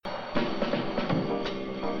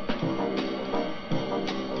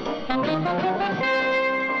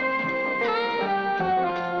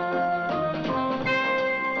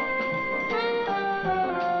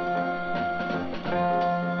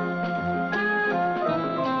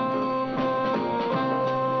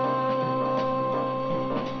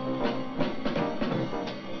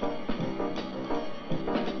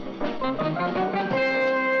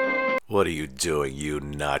What are you doing, you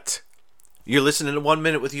nut? You're listening to 1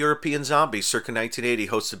 Minute with European Zombies, circa 1980,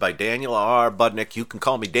 hosted by Daniel R. Budnick. You can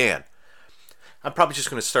call me Dan. I'm probably just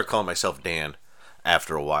going to start calling myself Dan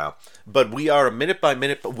after a while. But we are a minute by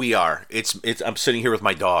minute, but we are. I'm sitting here with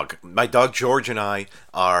my dog. My dog George and I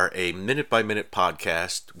are a minute by minute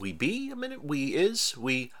podcast. We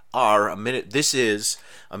are a minute. This is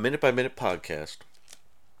a minute by minute podcast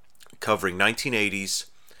covering 1980s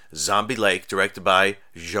Zombie Lake, directed by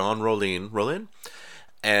Jean Rollin,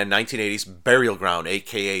 and 1980s Burial Ground,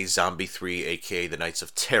 aka Zombie 3, aka The Nights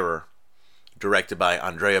of Terror, directed by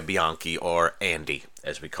Andrea Bianchi, or Andy,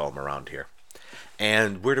 as we call him around here.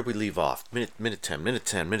 And where did we leave off? Minute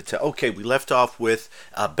 10. Okay, we left off with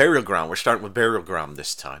Burial Ground. We're starting with Burial Ground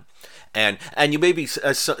this time. And you maybe,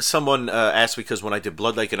 someone asked me, because when I did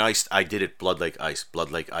Blood Lake and Ice, I did it Blood Lake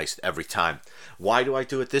Ice every time. Why do I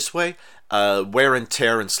do it this way? Wear and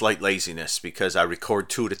tear and slight laziness, because I record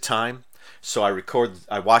two at a time. So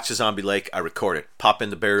I watch the Zombie Lake, I record it. Pop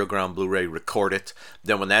in the Burial Ground Blu-ray, record it.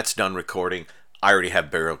 Then when that's done recording, I already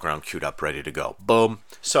have Burial Ground queued up, ready to go. Boom.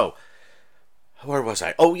 So, where was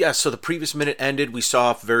I? Oh, yeah, so the previous minute ended. We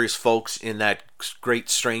saw various folks in that great,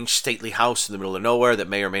 strange, stately house in the middle of nowhere that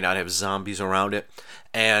may or may not have zombies around it.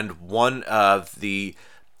 And one of a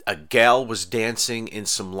gal was dancing in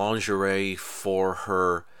some lingerie for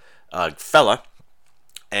her fella.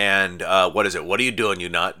 And what is it? What are you doing, you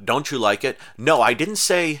nut? Don't you like it? No, I didn't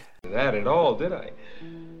say that at all, did I?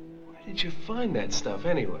 Where did you find that stuff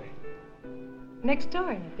anyway? Next door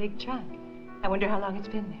in a big trunk. I wonder how long it's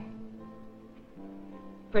been there.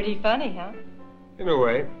 Pretty funny, huh? In a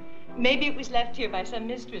way. Maybe it was left here by some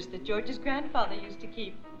mistress that George's grandfather used to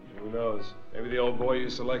keep. Who knows? Maybe the old boy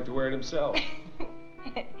used to like to wear it himself.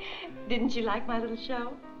 Didn't you like my little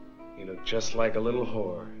show? He looked just like a little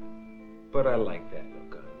whore. But I like that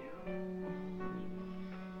look on you.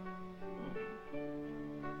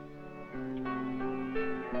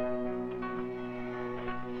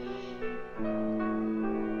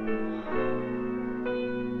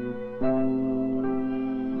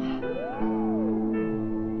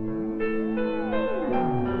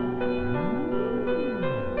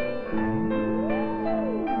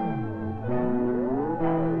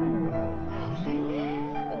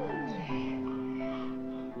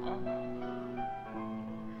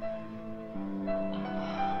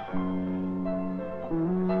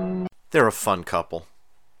 they're a fun couple.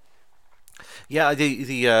 Yeah,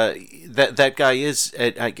 that guy is.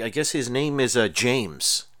 I guess his name is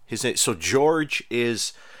James. So George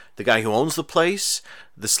is the guy who owns the place.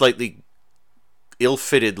 The slightly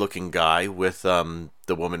ill-fitted looking guy with the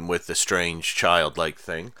woman with the strange childlike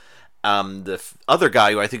thing. The other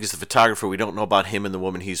guy, who I think is the photographer, we don't know about him and the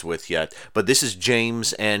woman he's with yet. But this is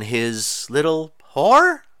James and his little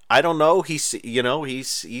whore. I don't know. He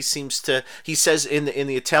seems to. He says in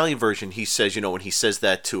the Italian version, he says, when he says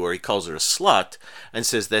that to her, he calls her a slut and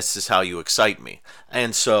says, "This is how you excite me."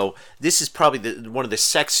 And so this is probably one of the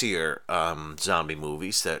sexier zombie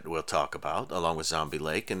movies that we'll talk about, along with Zombie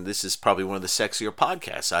Lake. And this is probably one of the sexier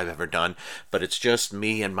podcasts I've ever done. But it's just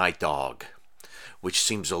me and my dog, which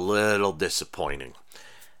seems a little disappointing.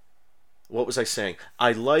 What was I saying?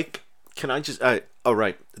 Oh,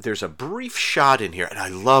 right. There's a brief shot in here, and I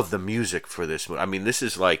love the music for this movie. I mean, this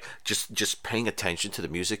is like just paying attention to the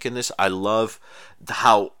music in this. I love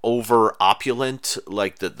how over opulent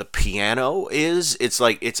like the piano is. It's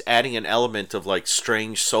like it's adding an element of like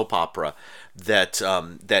strange soap opera that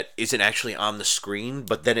isn't actually on the screen,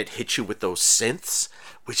 but then it hits you with those synths,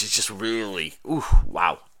 which is just really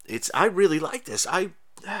wow. I really like this. I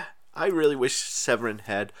really wish Severin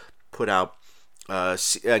had put out.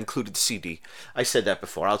 Included CD. I said that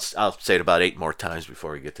before. I'll say it about 8 more times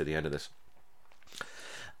before we get to the end of this.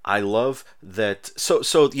 I love that. So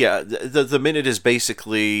yeah. The minute is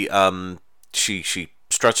basically she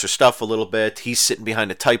struts her stuff a little bit. He's sitting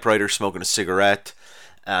behind a typewriter smoking a cigarette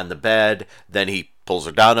on the bed. Then he pulls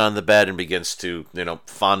her down on the bed and begins to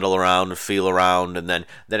fondle around and feel around. And then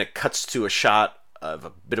it cuts to a shot of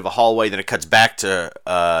a bit of a hallway. Then it cuts back to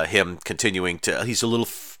him continuing to. He's a little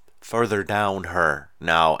further down her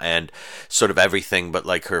now, and sort of everything but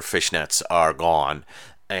like her fishnets are gone,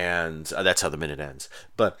 and that's how the minute ends.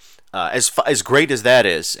 But as great as that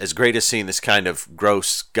is, as great as seeing this kind of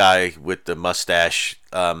gross guy with the mustache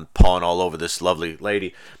pawing all over this lovely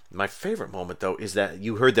lady, my favorite moment though is that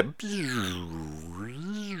you heard the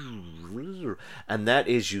and that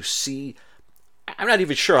is you see I'm not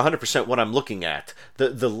even sure 100% what I'm looking at.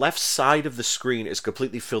 The left side of the screen is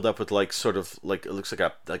completely filled up with like sort of like it looks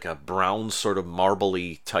like a brown sort of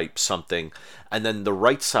marbly type something, and then the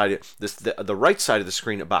right side the right side of the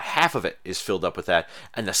screen, about half of it is filled up with that,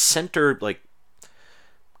 and the center like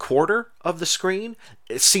quarter of the screen,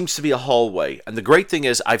 it seems to be a hallway. And the great thing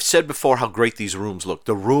is, I've said before how great these rooms look.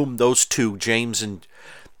 The room, those two,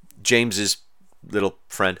 James's little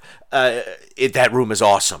friend, that room is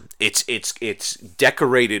awesome. It's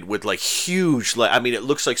decorated with like huge, I mean, it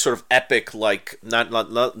looks like sort of epic, like not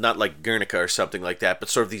like Guernica or something like that, but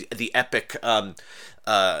sort of the epic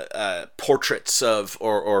portraits of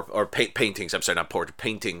or paintings. I'm sorry, not portrait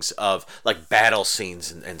paintings of like battle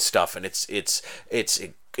scenes and stuff. And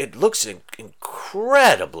it looks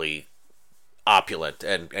incredibly opulent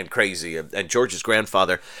and crazy. And George's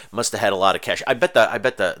grandfather must have had a lot of cash. I bet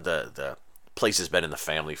the place has been in the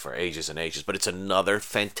family for ages and ages, but it's another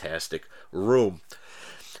fantastic room.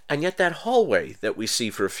 And yet that hallway that we see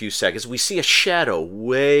for a few seconds, we see a shadow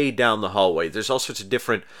way down the hallway. There's all sorts of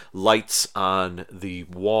different lights on the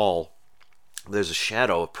wall. There's a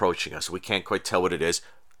shadow approaching us. We can't quite tell what it is.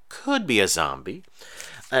 Could be a zombie.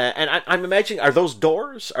 And I'm imagining, are those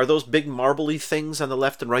doors? Are those big marbly things on the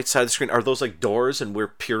left and right side of the screen? Are those like doors and we're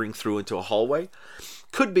peering through into a hallway?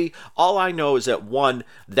 Could be. All I know is that, one,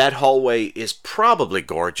 that hallway is probably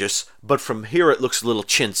gorgeous, but from here it looks a little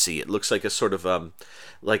chintzy. It looks like a sort of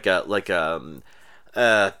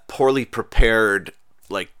poorly prepared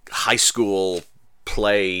like high school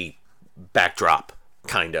play backdrop.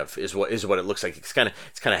 Kind of is what it looks like. It's kind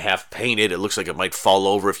of half painted. It looks like it might fall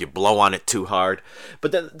over if you blow on it too hard.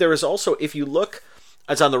 But then there is also, if you look,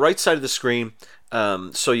 it's on the right side of the screen.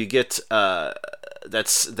 So you get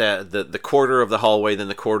that's the quarter of the hallway, then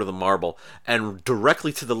the quarter of the marble, and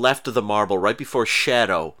directly to the left of the marble, right before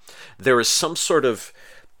shadow, there is some sort of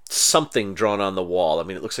something drawn on the wall. I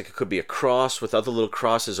mean, it looks like it could be a cross with other little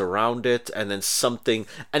crosses around it, and then something,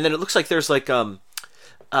 and then it looks like there's like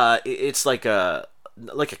it's like a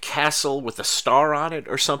castle with a star on it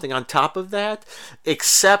or something on top of that,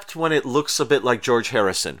 except when it looks a bit like George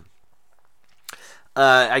Harrison.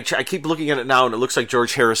 I keep looking at it now, and it looks like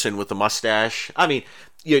George Harrison with the mustache. I mean,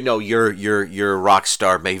 you know, your rock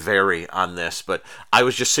star may vary on this, but I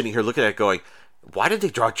was just sitting here looking at it going, why did they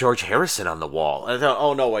draw George Harrison on the wall? And I thought,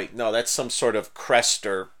 oh, no, wait, no, that's some sort of crest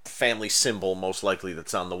or family symbol, most likely,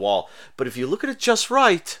 that's on the wall. But if you look at it just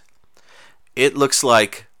right, it looks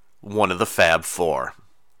like one of the Fab Four,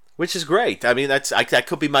 which is great. I mean, that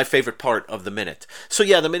could be my favorite part of the minute. So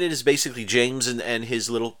yeah, the minute is basically James and his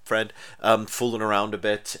little friend fooling around a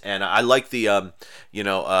bit, and I like the one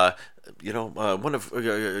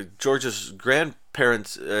of George's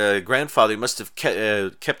grandfather must have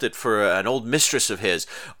kept it for an old mistress of his,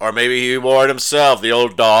 or maybe he wore it himself, the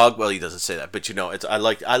old dog. Well, he doesn't say that, but I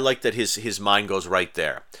like that his mind goes right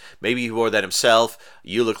there. Maybe he wore that himself.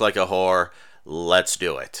 You look like a whore. Let's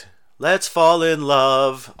do it. Let's fall in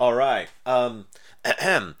love. All right.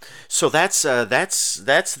 So that's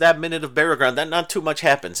that minute of burial ground. That not too much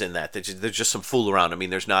happens in that. There's just some fool around. I mean,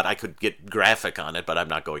 there's not. I could get graphic on it, but I'm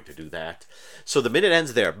not going to do that. So the minute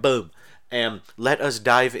ends there. Boom. And let us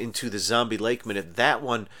dive into the Zombie Lake minute. That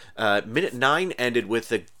one, minute 9 ended with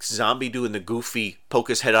the zombie doing the goofy poke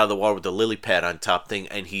his head out of the wall with the lily pad on top thing,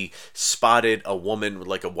 and he spotted a woman with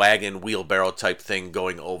like a wagon wheelbarrow type thing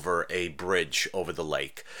going over a bridge over the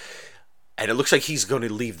lake. And it looks like he's going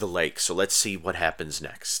to leave the lake, so let's see what happens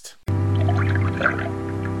next.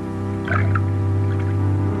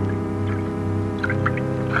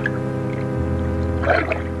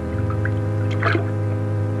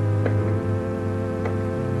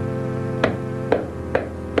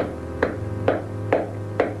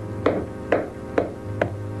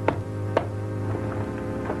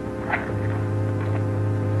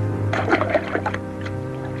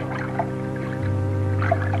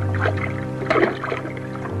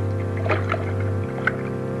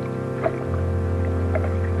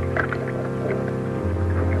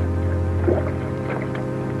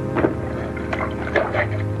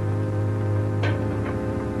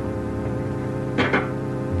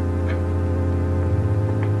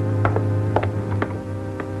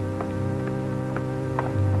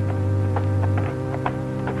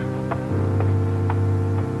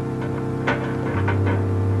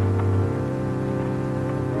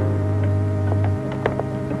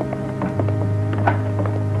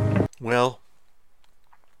 Well,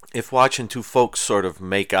 if watching two folks sort of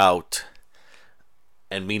make out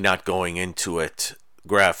and me not going into it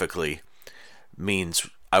graphically means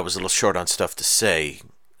I was a little short on stuff to say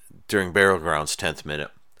during Burial Ground's 10th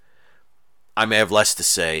minute, I may have less to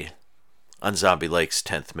say on Zombie Lake's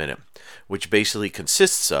 10th minute, which basically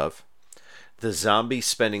consists of the zombie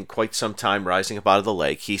spending quite some time rising up out of the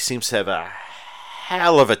lake. He seems to have a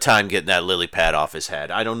hell of a time getting that lily pad off his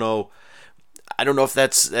head. I don't know if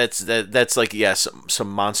that's like, some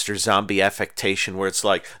monster zombie affectation where it's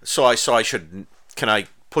like, can I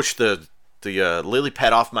push the lily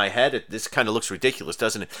pad off my head? This kind of looks ridiculous,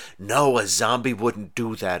 doesn't it? No, a zombie wouldn't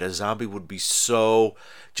do that. A zombie would be so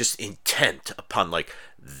just intent upon, like,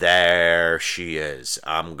 there she is,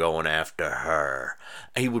 I'm going after her.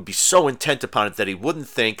 And he would be so intent upon it that he wouldn't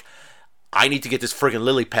think, I need to get this friggin'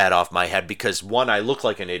 lily pad off my head because, one, I look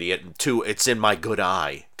like an idiot, and two, it's in my good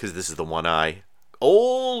eye, because this is the one eye.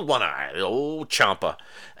 Old one eye, old Champa.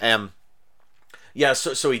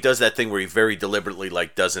 So he does that thing where he very deliberately,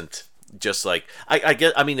 like, doesn't, just like,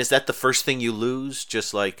 I mean, is that the first thing you lose?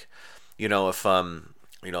 Just like, if my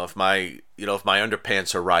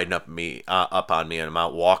underpants are riding up on me and I'm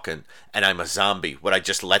out walking and I'm a zombie, would I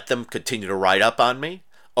just let them continue to ride up on me?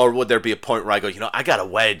 Or would there be a point where I go, I got a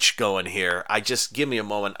wedge going here. Give me a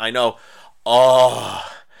moment. I know,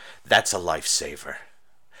 that's a lifesaver.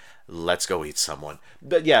 Let's go eat someone.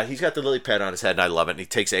 But yeah, he's got the lily pad on his head and I love it. And he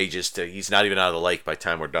takes ages he's not even out of the lake by the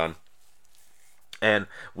time we're done. And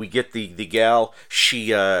we get the gal.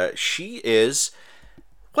 She is,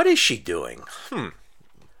 what is she doing?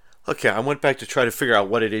 Okay, I went back to try to figure out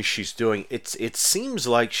what it is she's doing. It seems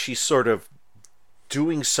like she's sort of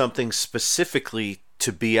doing something specifically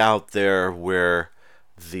to be out there where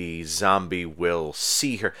the zombie will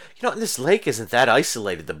see her. And this lake isn't that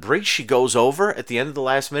isolated. The bridge she goes over at the end of the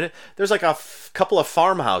last minute, there's like a couple of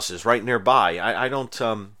farmhouses right nearby.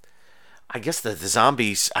 I guess the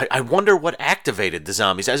zombies, I wonder what activated the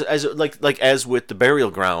zombies. As with the Burial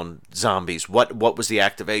Ground zombies, what was the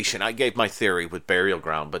activation? I gave my theory with Burial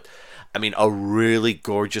Ground, but I mean, a really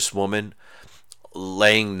gorgeous woman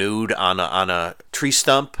laying nude on a tree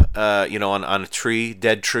stump, on a tree,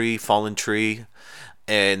 dead tree, fallen tree,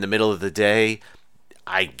 in the middle of the day,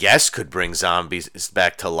 I guess could bring zombies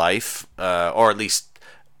back to life, or at least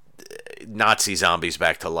Nazi zombies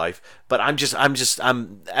back to life. But I'm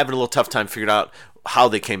having a little tough time figuring out how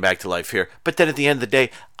they came back to life here. But then at the end of the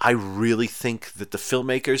day, I really think that the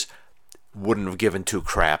filmmakers wouldn't have given two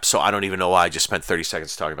craps. So I don't even know why I just spent 30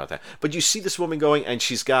 seconds talking about that. But you see this woman going, and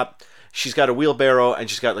she's got a wheelbarrow, and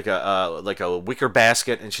she's got like a wicker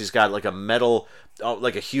basket, and she's got like a metal,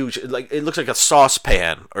 like a huge, like it looks like a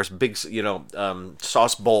saucepan or a big,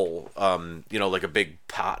 sauce bowl, like a big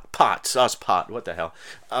sauce pot. What the hell?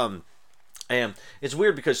 And it's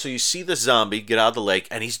weird because so you see the zombie get out of the lake,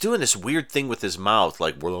 and he's doing this weird thing with his mouth,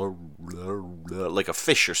 like a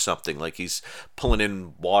fish or something, like he's pulling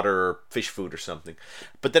in water or fish food or something.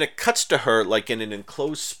 But then it cuts to her like in an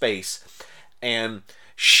enclosed space, and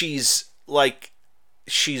she's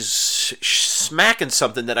smacking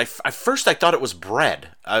something that at first I thought it was bread.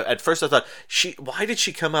 At first I thought, why did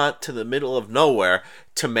she come out to the middle of nowhere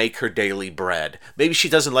to make her daily bread? Maybe she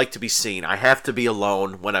doesn't like to be seen. I have to be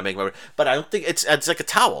alone when I make my bread. But I don't think it's like a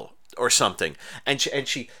towel or something. And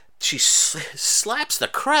she slaps the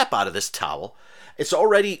crap out of this towel. It's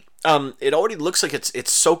already it already looks like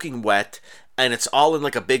it's soaking wet, and it's all in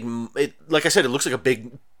like a big, like I said, it looks like a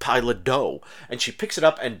big pile of dough. And she picks it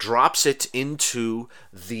up and drops it into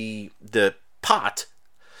the pot.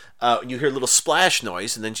 You hear a little splash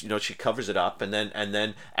noise, and then she covers it up, and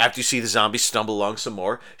then after you see the zombie stumble along some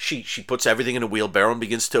more, she puts everything in a wheelbarrow and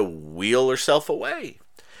begins to wheel herself away.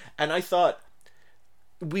 And I thought,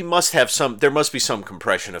 there must be some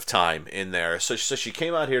compression of time in there. So she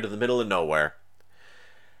came out here to the middle of nowhere,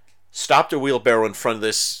 stopped her wheelbarrow in front of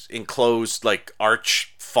this enclosed, like,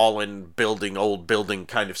 arch fallen building, old building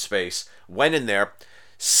kind of space, went in there,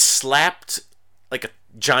 slapped like a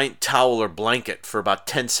giant towel or blanket for about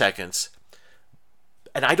 10 seconds.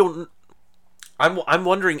 And I'm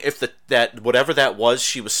wondering if that whatever that was,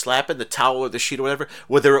 she was slapping the towel or the sheet or whatever,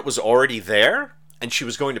 whether it was already there and she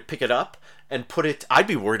was going to pick it up and put it. I'd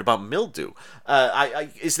be worried about mildew.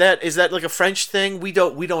 Is that like a French thing? We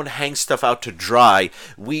don't hang stuff out to dry.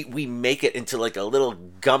 We make it into like a little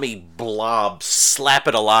gummy blob, slap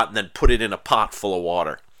it a lot, and then put it in a pot full of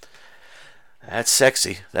water. That's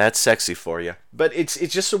sexy. That's sexy for you. But it's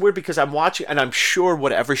just so weird because I'm watching, and I'm sure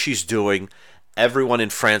whatever she's doing, everyone in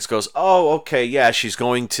France goes, oh, okay, yeah, she's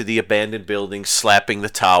going to the abandoned building, slapping the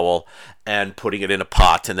towel, and putting it in a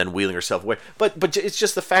pot, and then wheeling herself away. But it's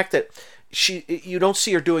just the fact that you don't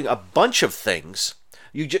see her doing a bunch of things.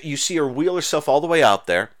 You see her wheel herself all the way out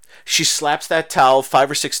there. She slaps that towel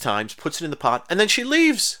 5 or 6 times, puts it in the pot, and then she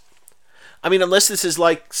leaves. I mean, unless this is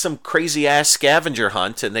like some crazy ass scavenger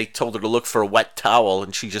hunt and they told her to look for a wet towel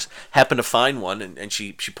and she just happened to find one and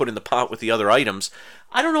she put in the pot with the other items.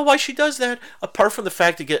 I don't know why she does that, apart from the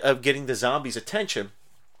fact of getting the zombies' attention.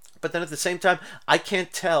 But then at the same time, I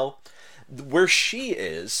can't tell where she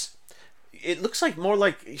is. It looks like more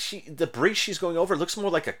like the bridge she's going over looks more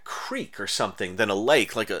like a creek or something than a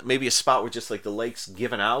lake, like maybe a spot where just like the lake's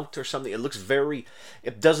given out or something. It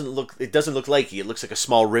doesn't look lakey. It looks like a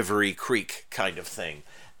small rivery creek kind of thing,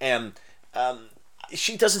 and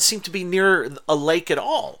she doesn't seem to be near a lake at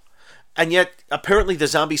all. And yet, apparently, the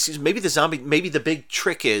zombie sees. Maybe the big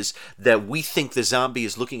trick is that we think the zombie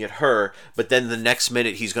is looking at her, but then the next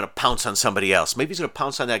minute he's going to pounce on somebody else. Maybe he's going to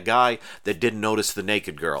pounce on that guy that didn't notice the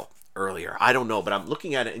naked girl earlier. I don't know, but I'm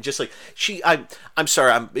looking at it and just like I'm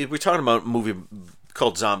sorry. We're talking about a movie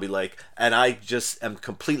called Zombie Lake, and I just am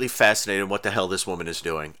completely fascinated in what the hell this woman is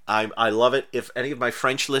doing. I love it. If any of my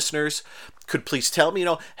French listeners could please tell me,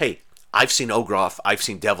 hey, I've seen Ogroff, I've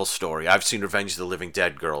seen Devil's Story, I've seen Revenge of the Living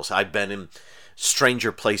Dead girls, I've been in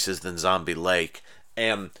stranger places than Zombie Lake,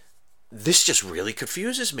 and this just really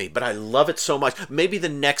confuses me, but I love it so much. Maybe the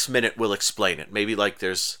next minute will explain it. Maybe like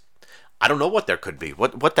I don't know what there could be.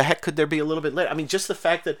 What the heck could there be a little bit later? I mean, just the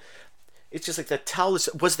fact that it's just like that towel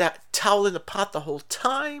was that towel in the pot the whole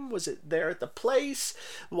time? Was it there at the place?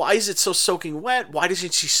 Why is it so soaking wet? Why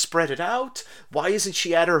doesn't she spread it out? Why isn't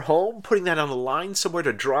she at her home putting that on a line somewhere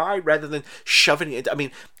to dry rather than shoving it? I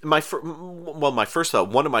mean, my first thought,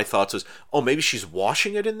 one of my thoughts was, oh, maybe she's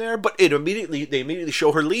washing it in there, but they immediately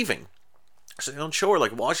show her leaving. So they don't show her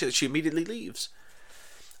like washing it. She immediately leaves.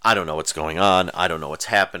 I don't know what's going on. I don't know what's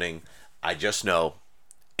happening. I just know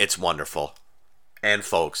it's wonderful. And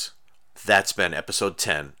folks, that's been episode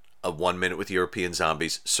 10 of 1 Minute with European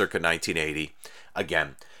Zombies, circa 1980.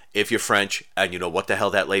 Again, if you're French and you know what the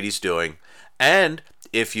hell that lady's doing, and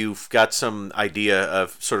if you've got some idea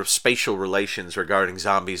of sort of spatial relations regarding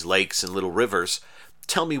zombies, lakes, and little rivers,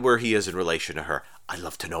 tell me where he is in relation to her. I'd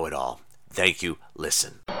love to know it all. Thank you.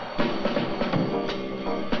 Listen.